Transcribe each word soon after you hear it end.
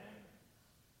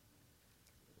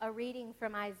A reading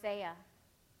from Isaiah.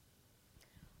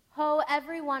 Ho,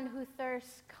 everyone who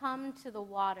thirsts, come to the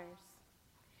waters.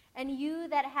 And you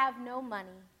that have no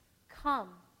money, come,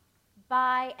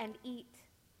 buy and eat.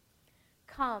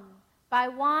 Come, buy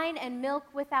wine and milk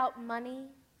without money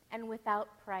and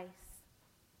without price.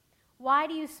 Why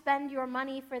do you spend your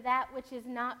money for that which is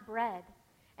not bread,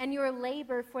 and your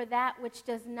labor for that which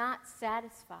does not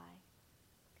satisfy?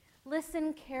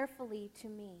 Listen carefully to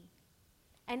me,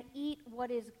 and eat what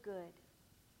is good,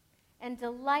 and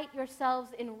delight yourselves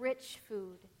in rich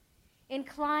food.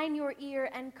 Incline your ear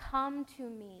and come to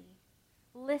me.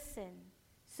 Listen,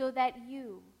 so that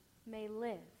you may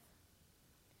live.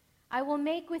 I will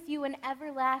make with you an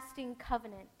everlasting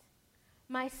covenant,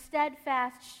 my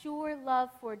steadfast, sure love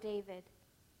for David.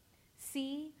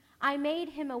 See, I made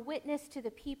him a witness to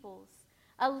the peoples,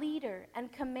 a leader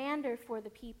and commander for the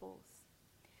peoples.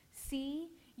 See,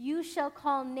 you shall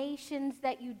call nations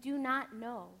that you do not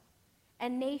know,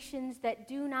 and nations that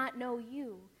do not know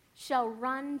you shall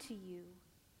run to you,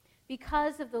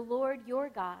 because of the Lord your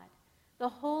God, the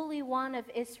Holy One of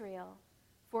Israel,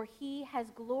 for he has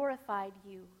glorified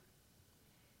you.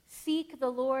 Seek the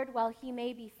Lord while he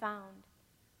may be found.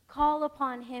 Call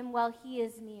upon him while he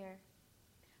is near.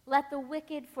 Let the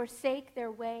wicked forsake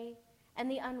their way, and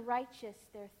the unrighteous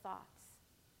their thoughts.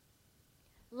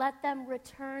 Let them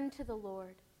return to the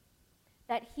Lord,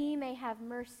 that he may have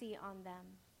mercy on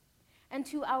them, and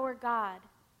to our God,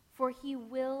 for he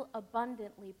will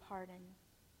abundantly pardon.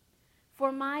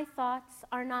 For my thoughts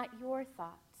are not your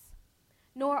thoughts,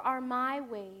 nor are my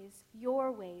ways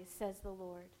your ways, says the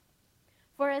Lord.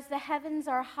 For as the heavens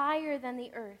are higher than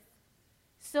the earth,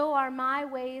 so are my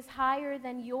ways higher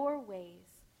than your ways,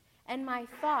 and my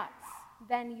thoughts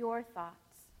than your thoughts.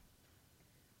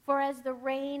 For as the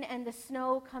rain and the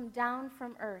snow come down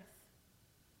from earth,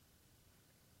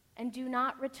 and do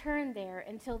not return there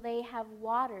until they have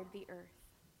watered the earth,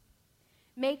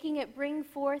 making it bring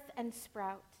forth and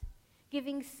sprout,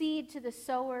 giving seed to the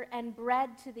sower and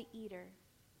bread to the eater,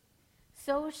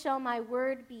 so shall my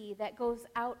word be that goes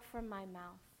out from my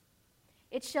mouth.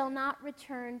 It shall not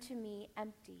return to me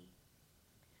empty,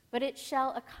 but it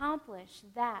shall accomplish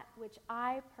that which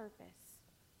I purpose,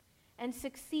 and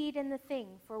succeed in the thing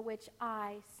for which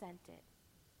I sent it.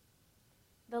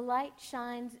 The light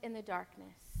shines in the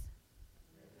darkness.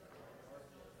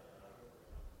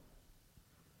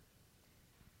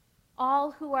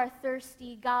 All who are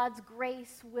thirsty, God's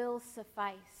grace will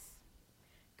suffice.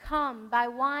 Come, buy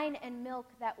wine and milk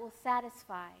that will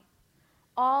satisfy.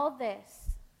 All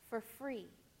this for free.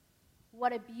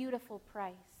 What a beautiful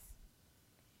price.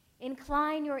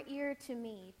 Incline your ear to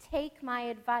me. Take my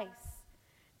advice.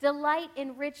 Delight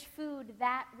in rich food,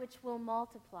 that which will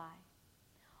multiply.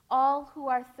 All who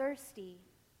are thirsty,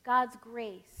 God's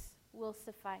grace will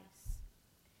suffice.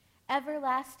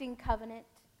 Everlasting covenant,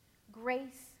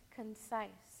 grace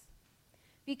concise.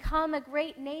 Become a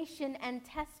great nation and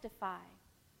testify.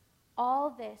 All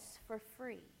this for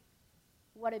free.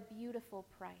 What a beautiful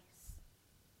price.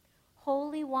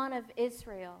 Holy One of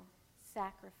Israel,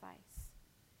 sacrifice.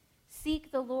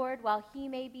 Seek the Lord while he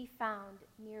may be found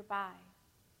nearby.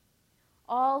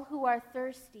 All who are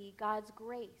thirsty, God's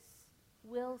grace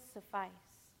will suffice.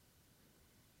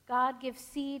 God gives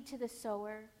seed to the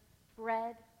sower,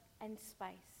 bread and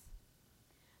spice.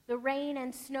 The rain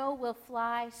and snow will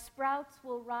fly, sprouts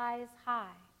will rise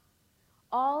high.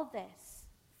 All this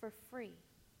for free.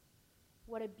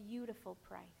 What a beautiful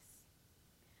price.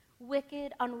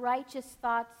 Wicked, unrighteous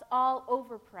thoughts all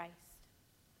overpriced.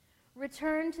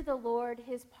 Return to the Lord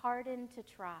his pardon to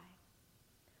try.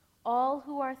 All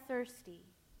who are thirsty,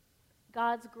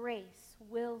 God's grace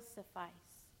will suffice.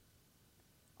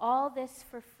 All this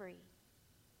for free.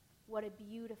 What a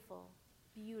beautiful,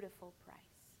 beautiful price.